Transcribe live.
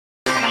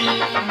Here we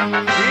go!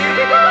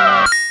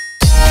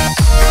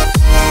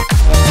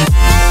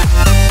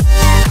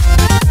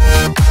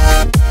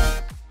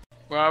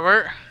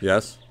 Robert?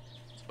 Yes?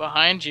 It's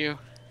behind you.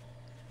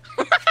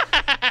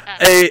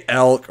 A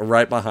elk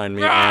right behind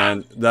me,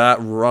 and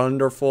that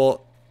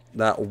wonderful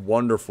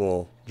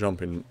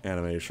jumping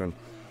animation.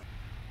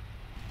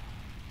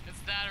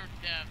 It's that or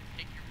death.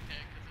 Take your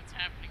pick, because it's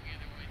happening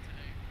either way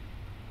today.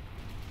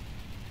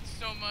 It's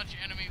so much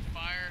enemy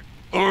fire.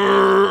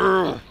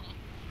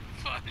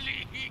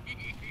 Funny.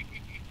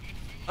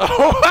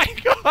 Oh my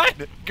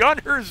god!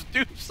 Gunners,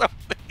 do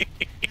something!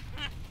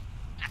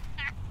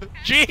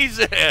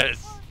 Jesus! Yeah.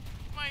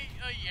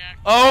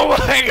 Oh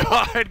my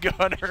god,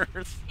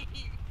 Gunners!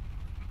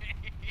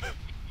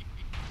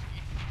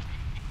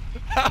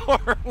 How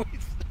are we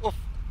still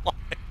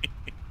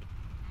flying?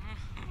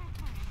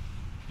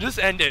 Just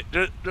end it.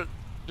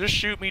 Just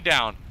shoot me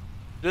down.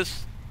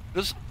 Just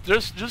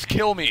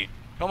kill me.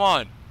 Come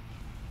on.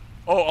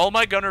 Oh, all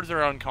my gunners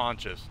are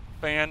unconscious.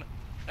 Oh, and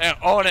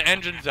the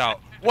engine's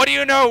out. What do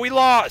you know? We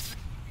lost.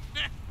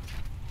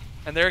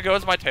 And there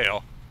goes my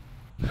tail.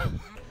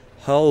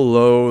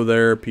 Hello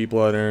there, people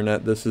on the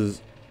internet. This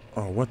is...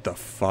 Oh, what the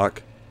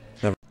fuck?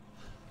 Never...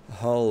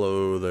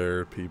 Hello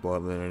there, people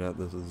on the internet.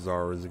 This is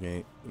Zara's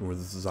game.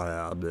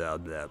 Blah, blah,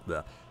 blah,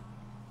 blah.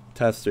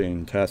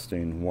 Testing.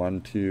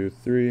 1, 2,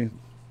 3.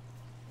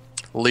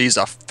 Lee's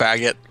a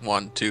faggot.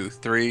 1, 2,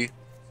 3.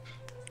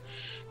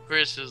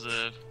 Chris is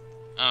a,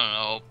 I don't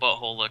know,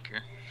 butthole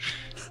licker.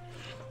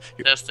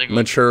 Testing.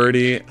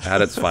 Maturity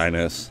at its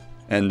finest.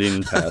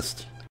 Ending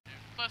test.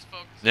 Plus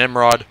focus.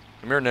 Nimrod.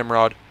 Come here,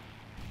 Nimrod.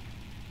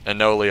 And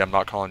no, Lee, I'm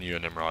not calling you a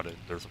Nimrod.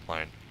 There's a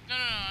plane. No,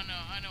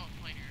 I know what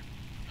plane you're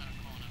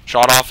calling up.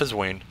 Shot off his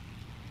wing.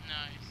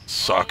 Nice.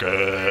 Suck it.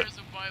 There's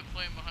a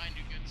biplane behind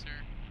you, good sir.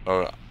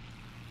 Oh. And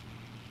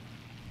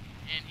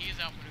he's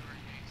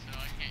outmaneuvering me, so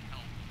I can't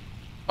help.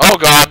 Oh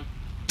god.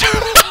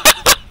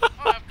 Oh,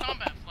 I have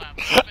combat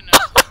flaps. Open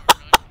that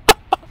really.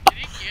 Did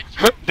he get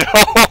you?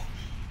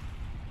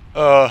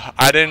 No.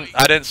 I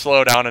didn't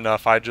slow down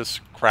enough. I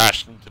just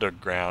crashed into the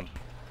ground.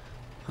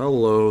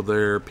 Hello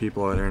there,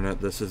 people on the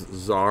internet. This is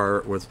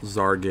Zar with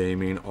Zar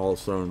Gaming,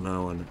 also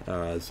known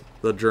as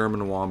the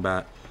German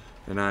Wombat,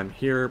 and I'm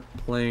here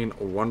playing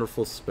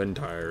wonderful spin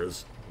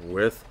tires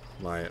with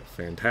my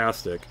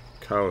fantastic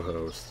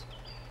co-host,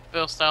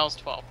 Bill Styles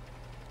 12.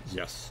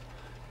 Yes,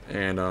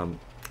 and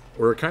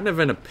we're kind of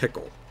in a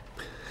pickle.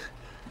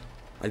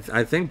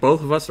 I think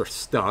both of us are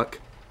stuck.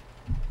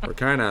 We're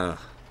kind of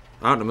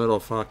out in the middle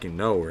of fucking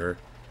nowhere.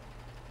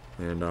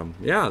 And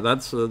yeah,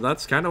 that's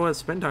kind of what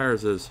Spin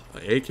Tires is,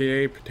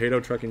 aka Potato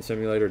Trucking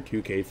Simulator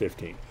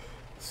 2K15.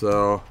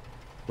 So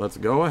let's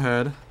go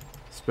ahead,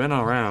 spin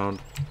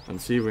around,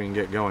 and see if we can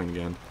get going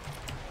again.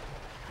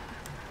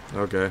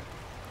 Okay,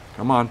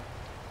 come on.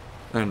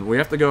 And we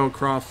have to go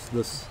across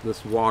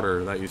this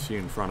water that you see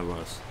in front of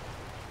us.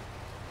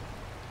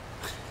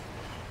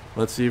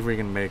 Let's see if we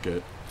can make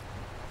it.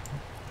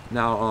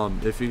 Now,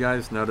 if you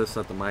guys notice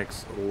that the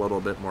mic's a little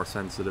bit more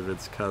sensitive,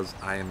 it's because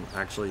I am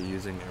actually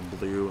using a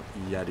Blue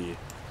Yeti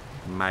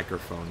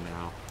microphone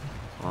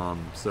now.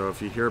 So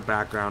if you hear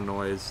background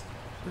noise,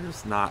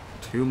 there's not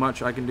too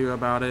much I can do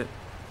about it,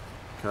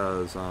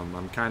 because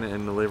I'm kind of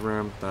in the living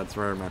room. That's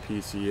where my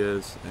PC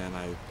is, and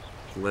I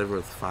live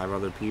with 5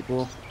 other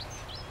people.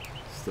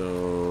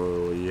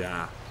 So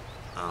yeah,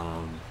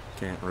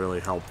 can't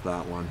really help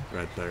that one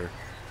right there.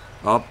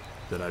 Oh,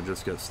 did I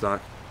just get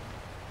stuck?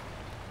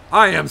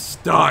 I am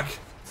stuck!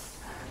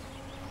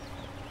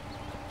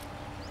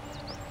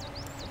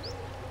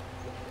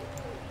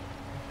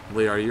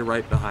 Lee, are you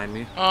right behind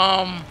me?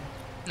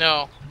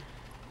 No.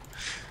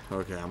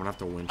 Okay, I'm gonna have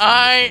to winch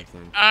into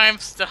something. I'm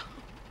stuck.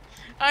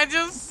 I'm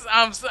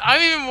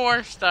even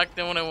more stuck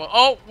than when I was.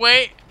 Oh,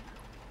 wait!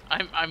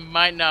 I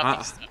might not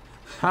be stuck.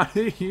 How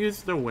do you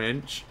use the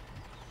winch?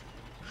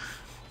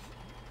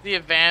 The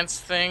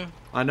advanced thing.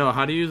 I know,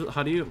 how do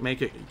you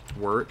make it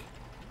work?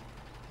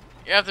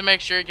 You have to make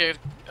sure you get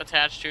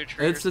attached to a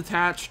tree. It's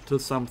attached to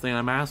something.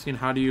 I'm asking,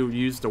 how do you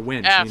use the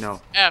winch? F, You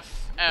know.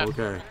 F.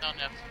 Okay. Not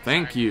F.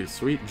 Thank Sorry. you,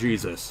 sweet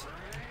Jesus.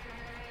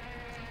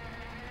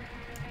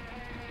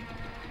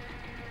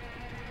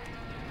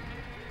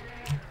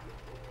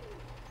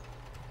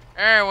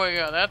 There we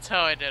go. That's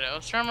how I did it. I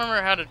was trying to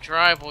remember how to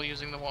drive while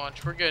using the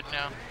watch. We're good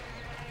now.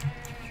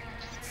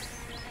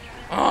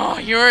 Oh,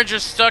 you're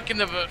just stuck in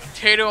the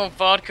potato and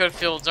vodka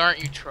fields,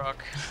 aren't you,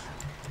 truck?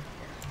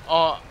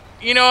 Oh,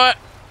 you know what?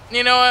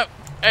 You know what?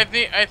 I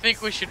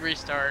think we should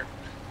restart.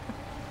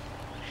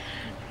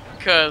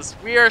 Because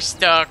we are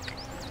stuck.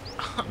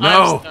 No!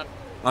 I'm stuck.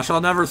 I shall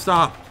never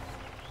stop.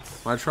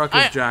 My truck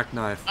is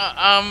jackknifed.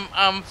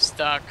 I'm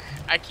stuck.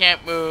 I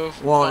can't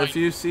move. Well, Like, if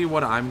you see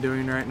what I'm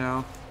doing right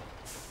now,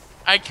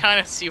 I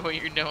kind of see what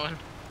you're doing,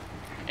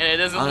 and it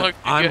doesn't look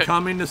good. I'm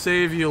coming to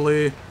save you,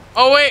 Lee.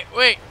 Oh wait!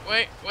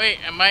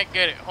 I might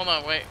get it. Hold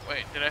on, wait.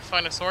 Did I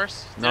find a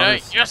source? Did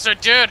I? Yes, I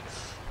did.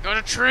 Got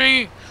a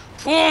tree.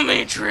 Pull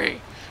me,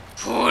 tree.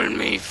 Pull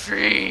me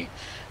free.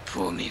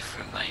 Pull me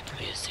from my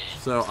prison.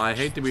 So, I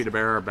hate to be the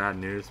bearer of bad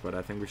news, but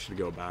I think we should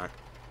go back.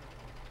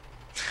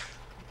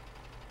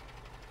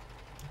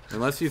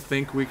 Unless you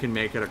think we can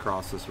make it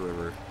across this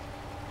river.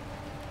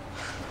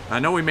 I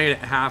know we made it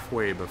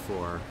halfway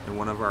before in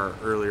one of our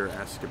earlier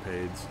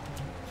escapades.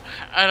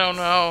 I don't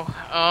know.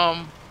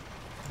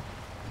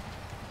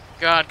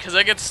 God, because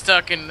I get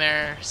stuck in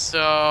there,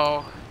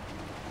 so...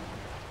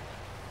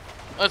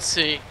 Let's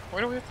see.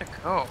 Where do we have to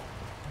go?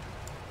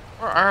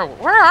 Where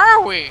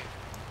are we?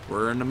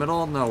 We're in the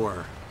middle of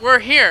nowhere. We're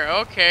here.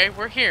 Okay,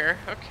 we're here.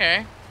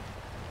 Okay.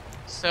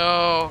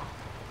 So...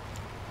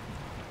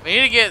 We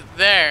need to get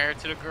there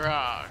to the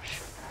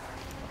garage.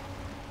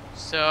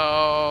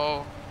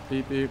 So...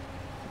 Beep, beep.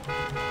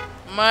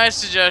 My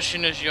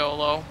suggestion is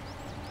YOLO.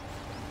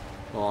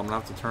 Well, I'm gonna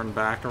have to turn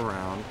back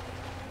around.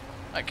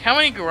 Like, how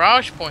many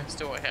garage points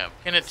do I have?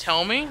 Can it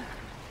tell me?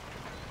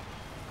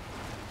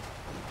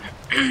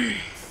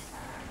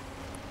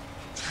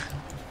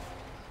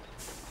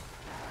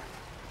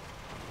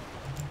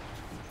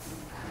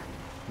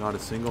 Not a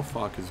single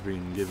fuck is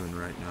being given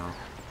right now.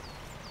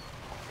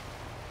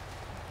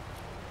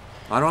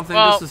 I don't think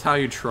this is how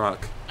you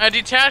truck. I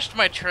detached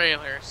my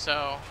trailer,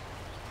 so...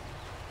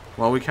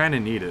 Well, we kind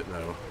of need it,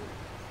 though.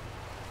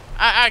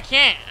 I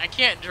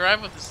can't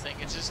drive with this thing.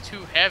 It's just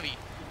too heavy.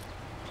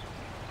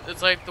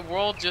 It's like the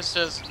world just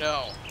says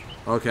no.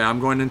 Okay, I'm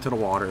going into the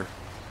water.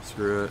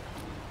 Screw it.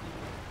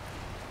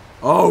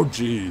 Oh,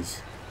 jeez.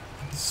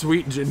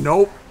 Sweet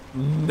nope.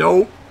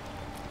 Nope.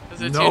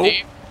 Is it too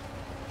deep?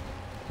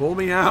 Pull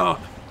me out.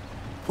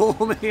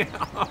 Pull me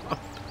out.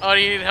 Oh,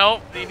 do you need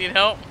help? Do you need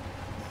help?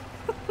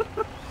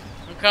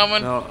 I'm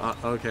coming. No,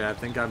 okay, I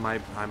think I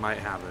might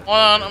have it. Hold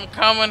on, I'm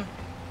coming.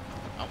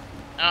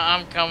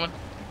 I'm coming.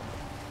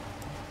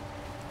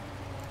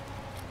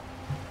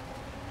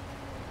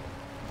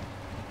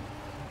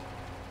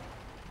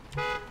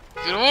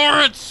 Get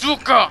over it,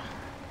 Suka!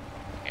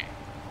 Okay.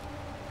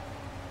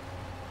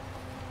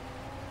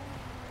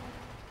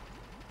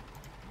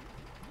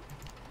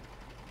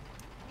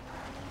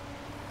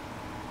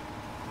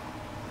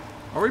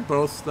 Are we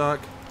both stuck?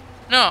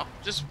 No,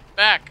 just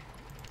back.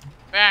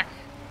 Back.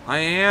 I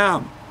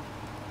am.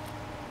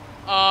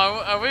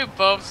 Oh, are we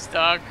both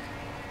stuck?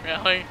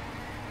 Really?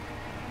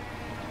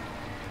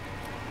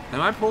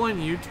 Am I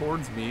pulling you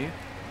towards me?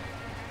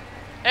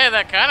 Hey,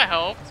 that kind of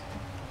helped.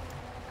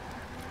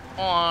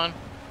 Hold on.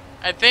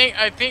 I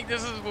think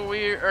this is what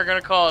we are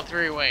gonna call a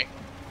three-way.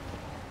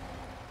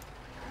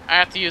 I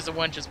have to use the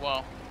winch as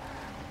well.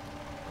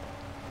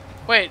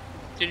 Wait,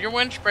 did your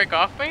winch break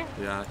off me?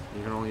 Yeah,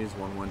 you can only use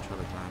one winch at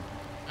a time.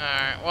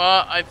 Alright,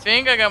 well, I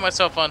think I got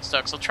myself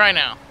unstuck, so try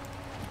now.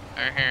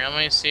 Alright, here, let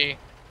me see.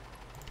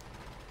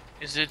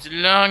 Is it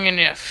long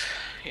enough?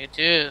 It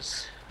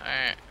is.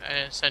 Alright,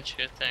 I sent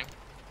you a thing.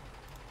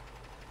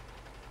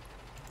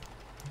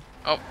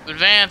 Oh,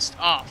 advanced,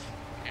 off.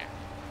 Okay.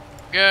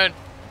 Good.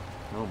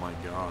 Oh my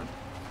god.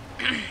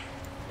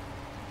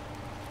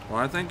 Well,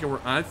 I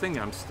think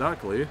I'm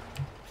stuck, Lee.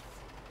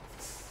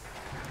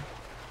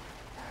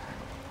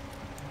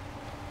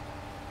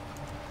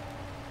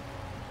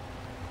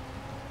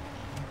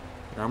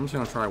 Yeah, I'm just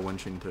gonna try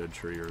winching to a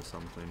tree or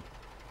something.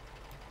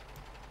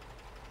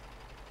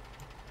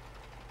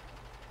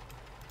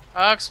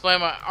 I'll explain.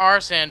 My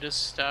arse end is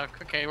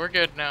stuck. Okay, we're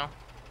good now.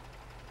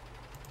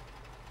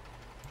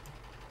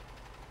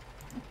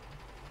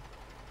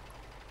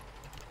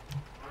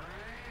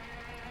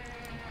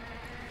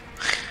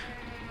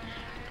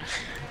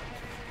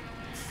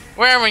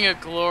 We're having a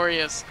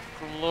glorious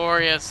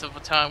of a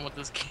time with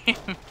this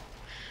game.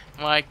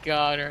 My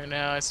god, right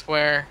now, I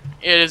swear.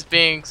 It is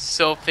being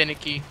so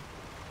finicky.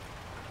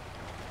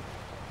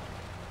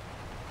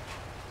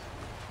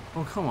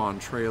 Oh, come on,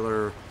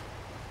 trailer.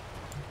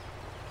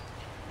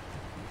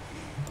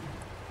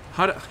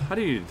 How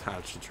do you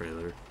detach the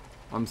trailer?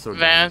 I'm so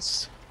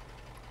Advanced.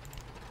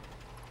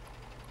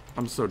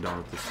 I'm so done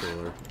with this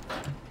trailer.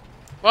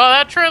 Well,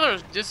 that trailer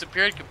has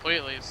disappeared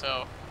completely,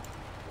 so...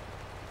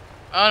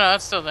 Oh no,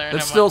 it's still there.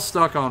 It's still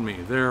stuck on me.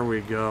 There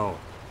we go.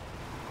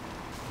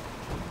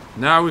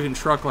 Now we can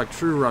truck like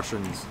true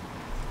Russians.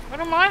 What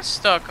am I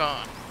stuck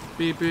on?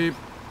 Beep beep.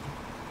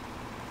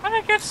 What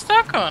did I get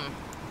stuck on?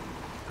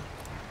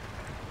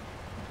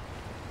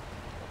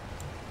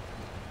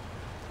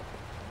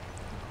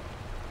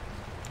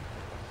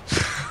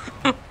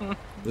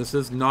 This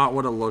is not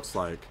what it looks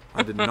like.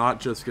 I did not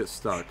just get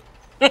stuck.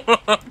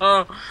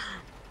 I'm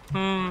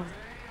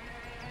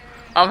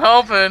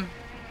helping.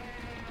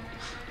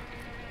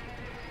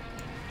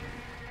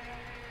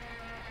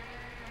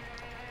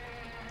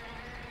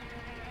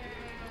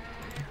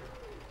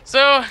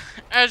 So,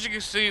 as you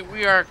can see,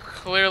 we are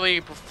clearly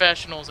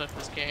professionals at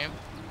this game.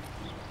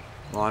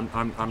 Well,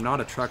 I'm not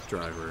a truck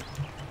driver.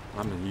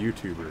 I'm a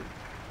YouTuber.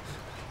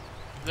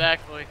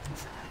 Exactly.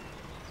 That's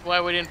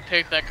why we didn't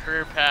pick that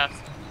career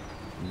path.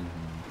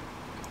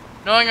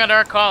 Knowing at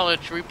our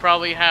college, we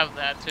probably have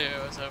that too.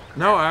 As a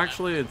no,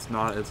 actually, it's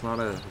not. It's not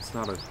a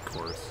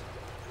course.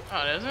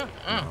 Oh, it isn't?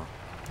 Oh. No.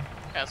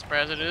 Yeah,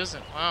 surprised it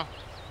isn't. Wow.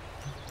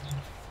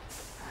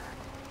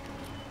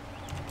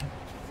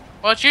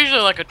 Well, it's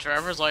usually like a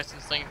driver's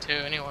license thing too,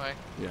 anyway.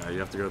 Yeah, you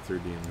have to go through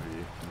DMV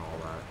and all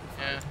that, if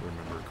Yeah. I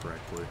remember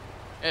correctly.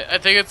 I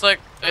think it's like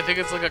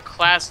a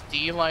Class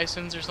D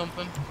license or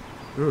something.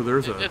 Ooh,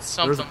 there's It's a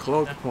something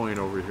cloak like that. point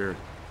over here.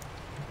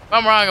 If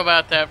I'm wrong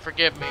about that,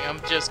 forgive me. I'm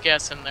just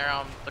guessing there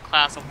on the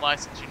class of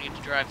license you need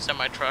to drive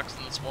semi-trucks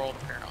in this world,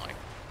 apparently.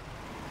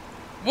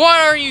 What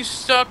are you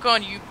stuck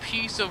on, you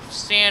piece of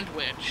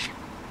sandwich?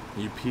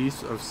 You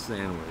piece of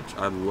sandwich.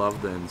 I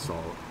love the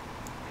insult.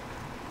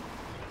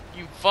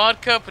 You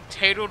vodka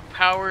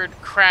potato-powered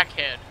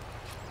crackhead.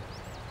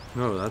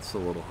 No, that's a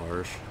little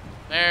harsh.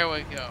 There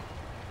we go.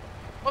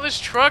 Well, this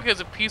truck is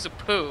a piece of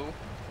poo.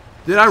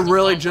 Did I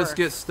really not just worse.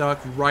 get stuck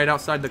right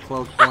outside the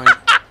cloak point?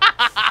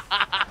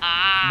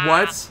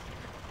 What?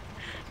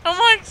 I'm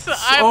like,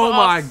 Oh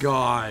my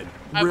god.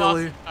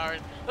 Really?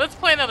 Let's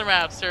play another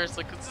map,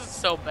 seriously, because this is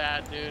so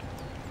bad, dude.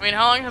 I mean,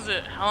 how long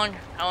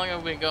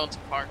have we been going so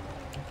far?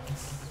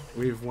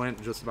 We've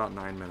went just about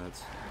 9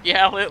 minutes.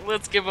 Yeah,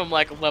 let's give them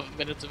like 11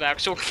 minutes of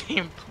actual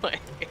gameplay.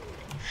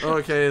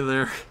 Okay,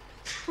 there.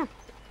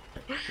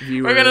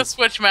 We're gonna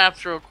switch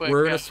maps real quick.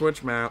 We're gonna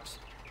switch maps.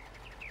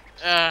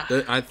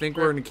 Uh, I think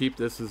we're gonna keep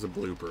this as a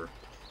blooper.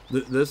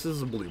 This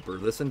is a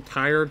blooper. This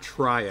entire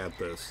try at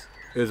this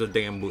is a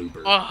damn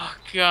blooper. oh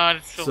god,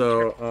 it's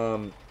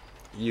so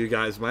You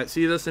guys might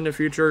see this in the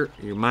future.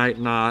 You might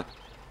not.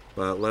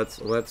 But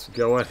let's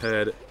go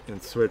ahead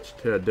and switch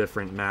to a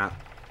different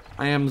map.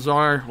 I am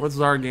Czar with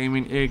Czar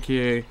Gaming,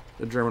 aka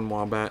the German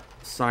Wombat,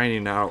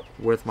 signing out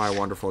with my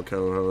wonderful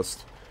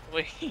co-host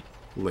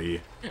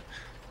Lee.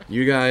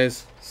 You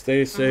guys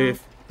stay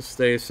safe,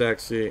 stay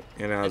sexy,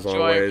 and as Enjoy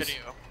always,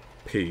 video.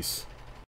 peace.